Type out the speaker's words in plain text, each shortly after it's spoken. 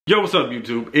Yo, what's up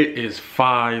YouTube? It is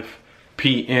 5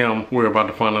 p.m. We're about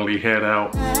to finally head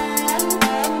out.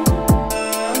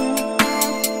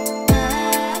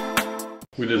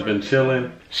 We just been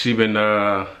chilling. She been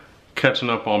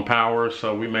catching up on Power,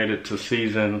 so we made it to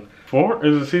season 4.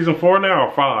 Is it season 4 now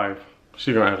or 5?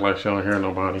 She gonna act like she don't hear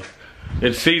nobody.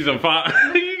 It's season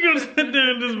 5. You gonna sit there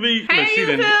and just be. Hey,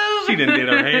 look, she done did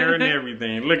her hair and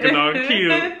everything. Looking all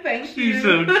cute. Thank you. She's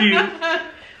so cute.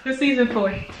 For season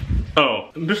 4. Oh,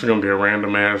 this is gonna be a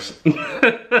random ass.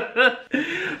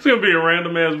 It's gonna be a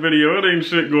random ass video. It ain't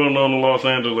shit going on in Los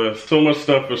Angeles. So much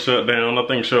stuff is shut down. I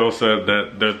think Cheryl said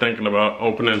that they're thinking about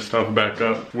opening stuff back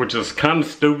up, which is kind of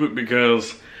stupid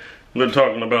because they're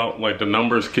talking about like the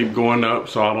numbers keep going up.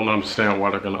 So I don't understand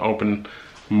why they're gonna open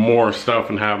more stuff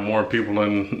and have more people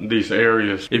in these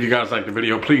areas. If you guys like the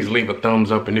video, please leave a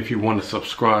thumbs up, and if you want to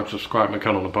subscribe and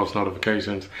count on the post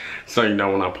notifications so you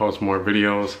know when I post more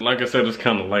videos. Like I said, it's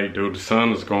kind of late, dude. The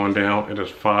sun is going down. It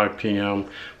is 5 p.m.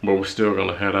 but we're still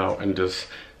gonna head out and just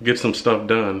get some stuff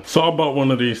done. So I bought one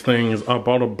of these things. I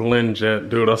bought a BlendJet,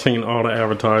 dude. I seen all the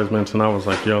advertisements and I was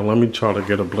like, yo, let me try to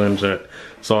get a BlendJet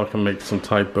so I can make some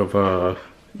type of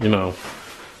you know,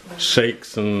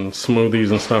 shakes and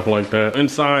smoothies and stuff like that.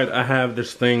 Inside I have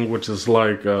this thing which is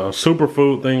like a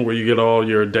superfood thing where you get all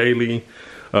your daily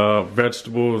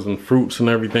vegetables and fruits and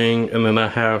everything, and then I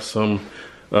have some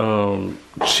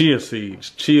chia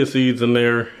seeds in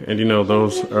there, and you know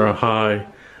those are high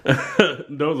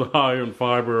those are high in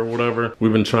fiber or whatever.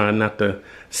 We've been trying not to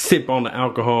sip on the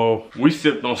alcohol. We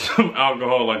sipped on some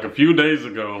alcohol like a few days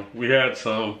ago. We had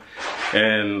some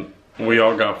and we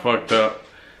all got fucked up.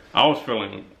 I was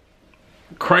feeling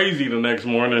crazy the next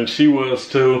morning. She was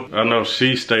too. I know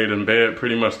she stayed in bed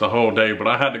pretty much the whole day, but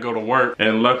I had to go to work,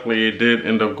 and luckily it did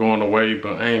end up going away.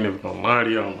 But I ain't even gonna lie to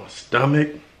you, on my stomach,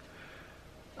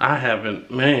 I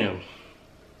haven't, man,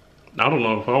 I don't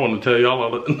know if I want to tell y'all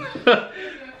all the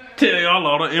tell y'all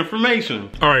all the information.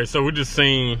 All right, so we just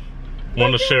seen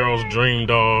one of Cheryl's dream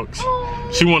dogs.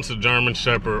 She wants a German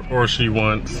Shepherd, or she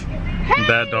wants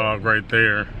that dog right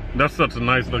there. That's such a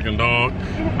nice looking dog.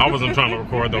 I wasn't trying to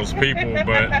record those people,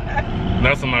 but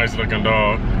that's a nice looking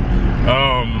dog.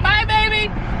 Bye, baby.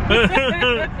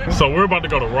 So we're about to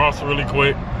go to Ross really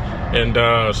quick, and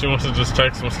she wants to just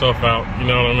check some stuff out, you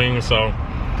know what I mean? So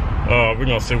we're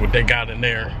gonna see what they got in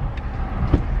there.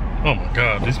 Oh my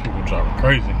God, these people driving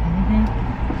crazy.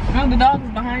 Oh, the dog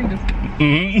is behind us.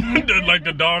 Like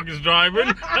the dog is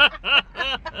driving.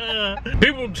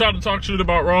 People try to talk shit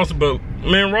about Ross, but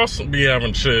man, Ross be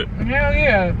having shit. Hell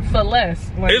yeah, for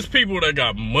less. Like, it's people that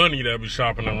got money that be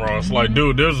shopping in Ross. Like,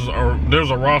 dude, there's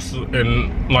a Ross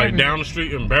in like down the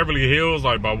street in Beverly Hills,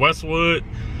 like by Westwood.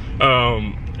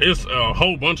 It's a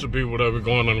whole bunch of people that be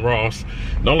going in Ross.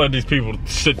 Don't let these people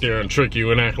sit there and trick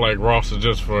you and act like Ross is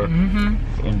just for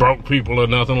broke people or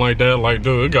nothing like that. Like,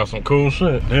 dude, it got some cool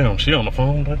shit. Damn, she on the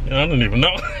phone? I didn't even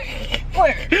know.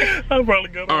 I probably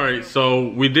got. All right, so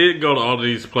we did go to all of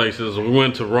these places. We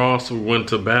went to Ross, we went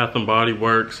to Bath and Body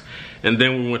Works, and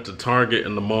then we went to Target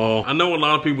and the mall. I know a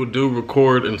lot of people do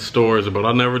record in stores, but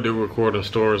I never do record in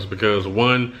stores because,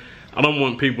 one, I don't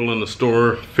want people in the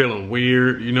store feeling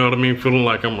weird, you know what I mean? Feeling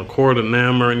like I'm recording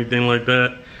them or anything like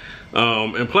that.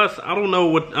 And plus, I don't know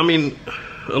what, I mean,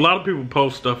 a lot of people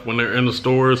post stuff when they're in the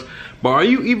stores, but are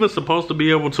you even supposed to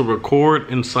be able to record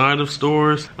inside of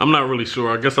stores? I'm not really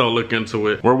sure. I guess I'll look into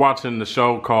it. We're watching the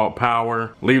show called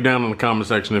Power. Leave down in the comment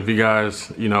section if you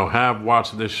guys, you know, have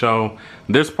watched this show.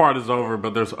 This part is over,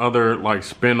 but there's other like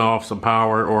spin-offs of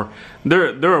Power, or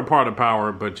they're a part of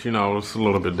Power, but you know, it's a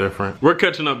little bit different. We're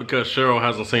catching up because Cheryl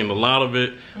hasn't seen a lot of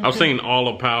it. I've seen all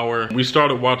of Power. We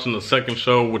started watching the second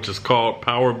show, which is called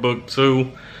Power Book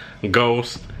 2,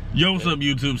 Ghost. Yo, what's up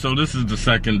YouTube? So this is the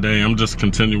second day. I'm just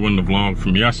continuing the vlog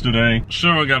from yesterday.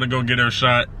 Cheryl gotta go get her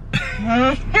shot.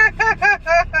 You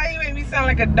made me sound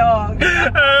like a dog.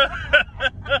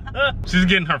 She's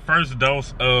getting her first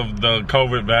dose of the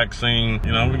COVID vaccine.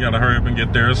 You know, we gotta hurry up and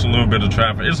get there. It's a little bit of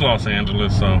traffic. It's Los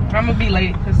Angeles, so. I'm gonna be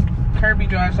late because Kirby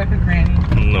drives like a granny.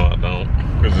 No, I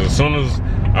don't. Because as soon as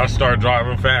I start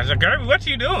driving fast, like, Kirby, what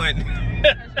you doing?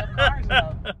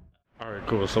 Alright,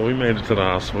 cool. So we made it to the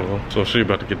hospital. So she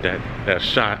about to get that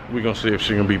shot. We're gonna see if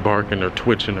she gonna be barking or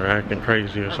twitching or acting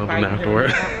crazy or something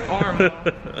afterward.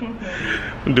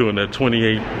 Doing that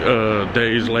 28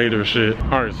 days later shit.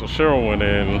 Alright, so Cheryl went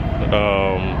in,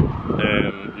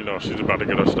 and you know, she's about to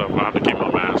get her stuff. I have to keep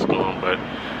my mask on, but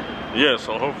yeah,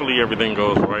 so hopefully everything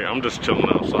goes right. I'm just chilling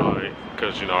outside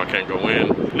because, you know, I can't go in.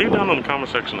 Leave down in the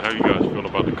comment section how you guys feel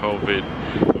about the COVID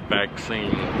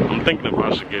vaccine. I'm thinking if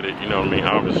I should get it, you know what I mean?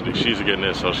 Obviously she's getting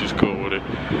it, so she's cool with it.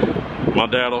 My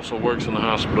dad also works in the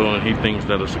hospital and he thinks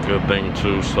that it's a good thing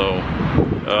too. So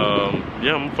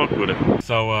yeah, I'm gonna fuck with it.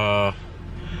 So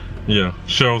yeah,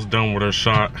 Cheryl's done with her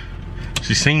shot.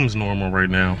 She seems normal right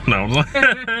now. No.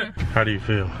 How do you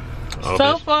feel?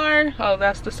 So far, oh,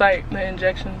 that's the site, the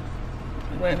injection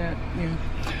went at. Yeah.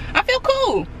 I feel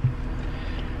cool.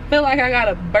 Feel like I got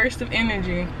a burst of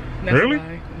energy. That's Really?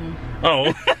 why,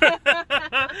 Oh.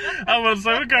 I was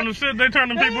like, what kind of shit? They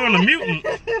turning people into mutants.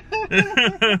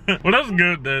 Well, that's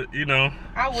good that, you know,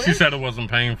 she said it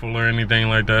wasn't painful or anything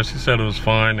like that. She said it was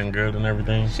fine and good and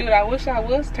everything. Shoot, I wish I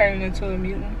was turning into a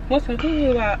mutant.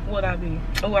 Who would I be?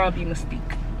 Oh, I'll be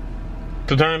Mystique.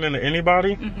 To turn into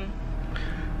anybody?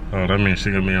 Mm-hmm. Oh, that means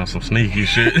she gonna be on some sneaky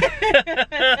shit.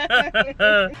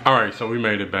 Alright, so we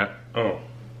made it back. Oh.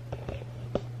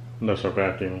 That's her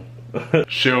vacuum.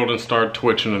 Cheryl didn't start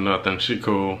twitching or nothing. She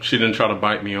cool. She didn't try to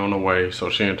bite me on the way, so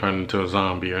she didn't turn into a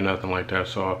zombie or nothing like that.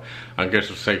 So I guess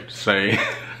it's safe to say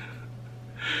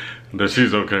that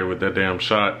she's okay with that damn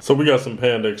shot. So we got some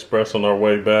Panda Express on our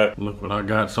way back. Look what I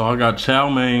got. So I got chow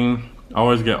mein. I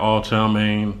always get all chow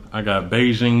mein. I got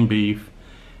Beijing beef.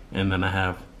 And then I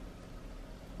have,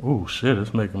 oh shit,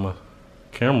 it's making my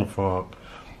camera fog.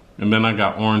 And then I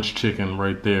got orange chicken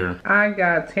right there. I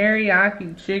got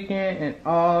teriyaki chicken and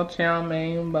all chow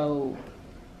mein bowl.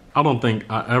 I don't think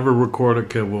I ever recorded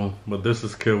Kibble, but this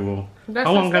is Kibble.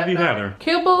 How long have you had her?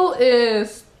 Kibble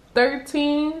is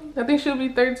 13. I think she'll be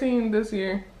 13 this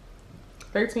year.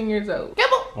 13 years old.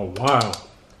 Kibble! Oh, wow.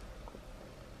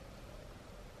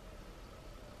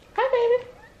 Hi,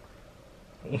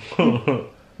 baby.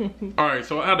 Alright,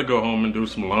 so I had to go home and do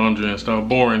some laundry and stuff,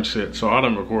 boring shit, so I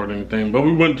didn't record anything. But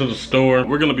we went to the store.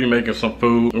 We're gonna be making some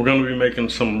food. We're gonna be making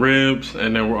some ribs,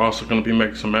 and then we're also gonna be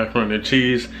making some macaroni and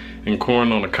cheese and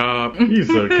corn on the cob. You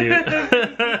so cute.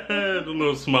 The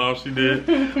little smile she did.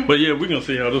 But yeah, we're gonna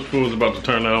see how this food is about to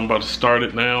turn out. I'm about to start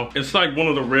it now. It's like one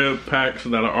of the rib packs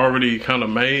that are already kind of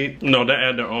made. You know, they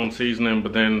add their own seasoning,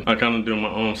 but then I kind of do my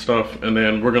own stuff, and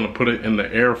then we're gonna put it in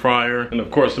the air fryer. And of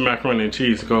course, the macaroni and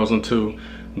cheese goes into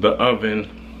the oven.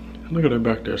 Look at her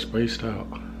back there spaced out.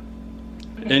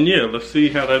 And yeah, let's see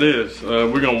how that is.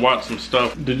 We're gonna watch some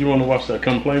stuff. Did you want to watch that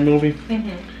Come Play movie?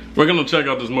 Mm-hmm. We're gonna check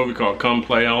out this movie called Come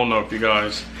Play. I don't know if you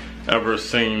guys ever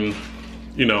seen,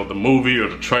 you know, the movie or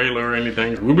the trailer or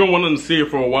anything. We've been wanting to see it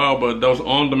for a while, but those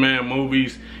on-demand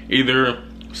movies, either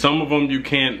some of them you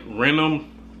can't rent them,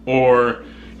 or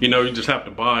you know, you just have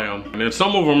to buy them. And then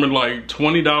some of them are like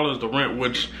 $20 to rent,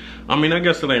 which, I mean, I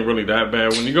guess it ain't really that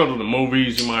bad. When you go to the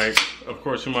movies, you might, of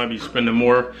course, you might be spending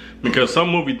more, because some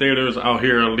movie theaters out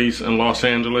here, at least in Los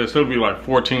Angeles, it'll be like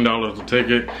 $14 a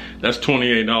ticket. That's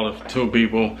 $28 for two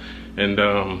people. And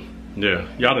yeah,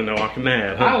 y'all didn't know I can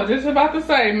add, huh? I was just about to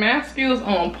say, math skills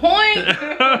on point.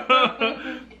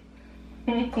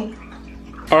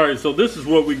 All right, so this is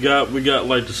what we got. We got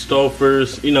like the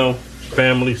Stouffer's, you know,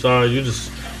 family size. You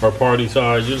just, or party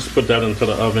size, you just put that into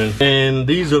the oven. And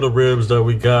these are the ribs that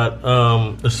we got.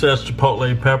 It says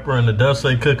chipotle pepper, and it does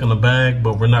say cook in the bag,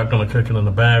 but we're not gonna cook it in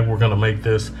the bag. We're gonna make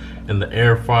this in the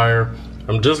air fryer.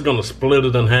 I'm just gonna split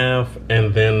it in half,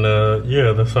 and then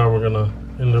yeah, that's how we're gonna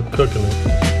end up cooking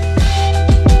it.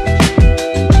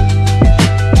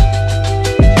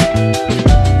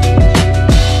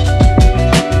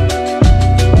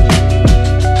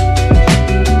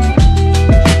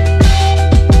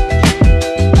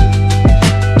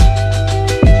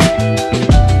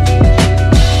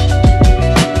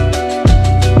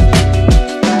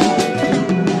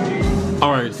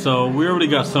 So we already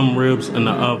got some ribs in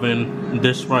the oven.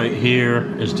 This right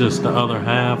here is just the other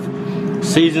half.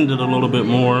 Seasoned it a little bit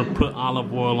more, put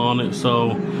olive oil on it,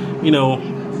 so you know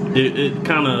it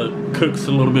kind of cooks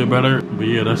a little bit better. But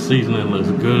yeah, that seasoning looks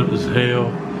good as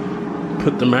hell.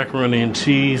 Put the macaroni and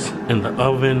cheese in the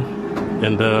oven,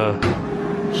 and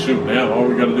shoot, now all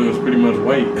we gotta do is pretty much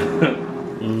wait.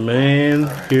 Man,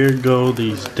 here go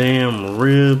these damn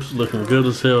ribs, looking good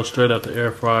as hell, straight out the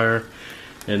air fryer.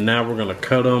 And now we're gonna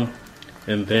cut them,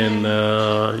 and then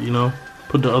you know,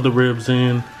 put the other ribs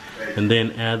in, and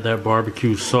then add that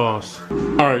barbecue sauce.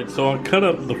 All right, so I cut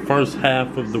up the first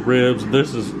half of the ribs.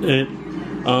 This is it,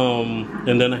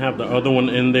 and then I have the other one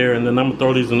in there, and then I'm gonna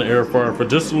throw these in the air fryer for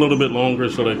just a little bit longer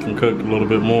so they can cook a little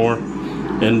bit more,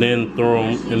 and then throw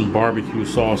them in barbecue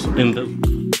sauce in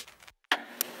the.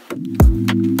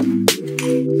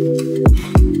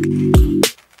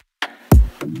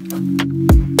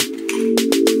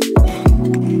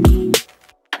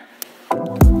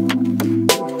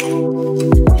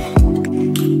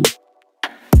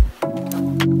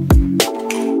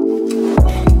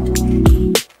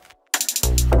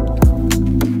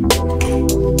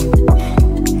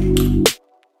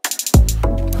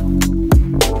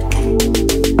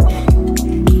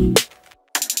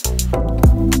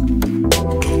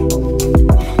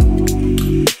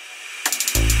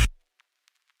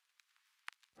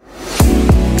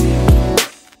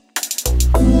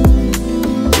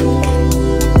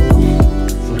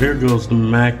 goes the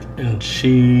mac and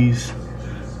cheese.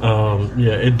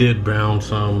 Yeah, it did brown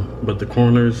some, but the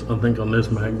corners, I think on this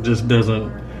mac just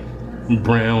doesn't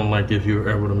brown like if you were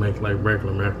able to make like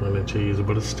regular macaroni and cheese,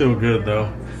 but it's still good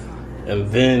though. And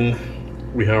then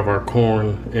we have our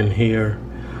corn in here.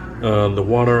 The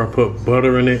water, I put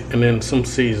butter in it and then some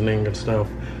seasoning and stuff,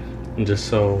 and just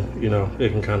so you know it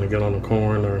can kind of get on the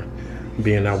corn or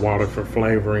be in that water for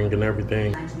flavoring and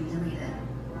everything.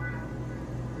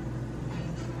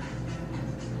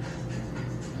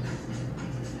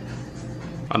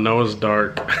 I know it's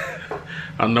dark.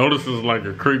 I know this is like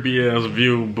a creepy ass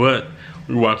view, but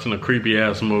we're watching a creepy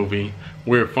ass movie.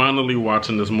 We're finally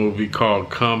watching this movie called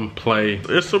Come Play.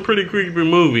 It's a pretty creepy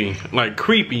movie, like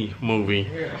creepy movie.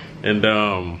 Yeah. And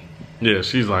yeah,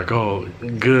 she's like, oh,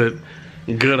 good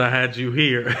I had you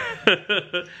here.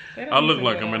 I look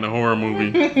like I'm in a horror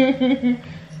movie.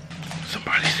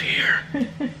 Somebody's here.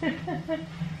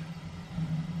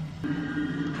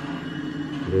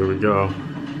 There we go.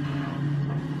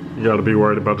 You gotta be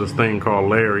worried about this thing called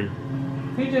Larry.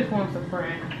 He just wants a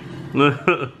friend.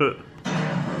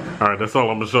 Alright, that's all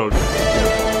I'm gonna show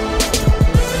you.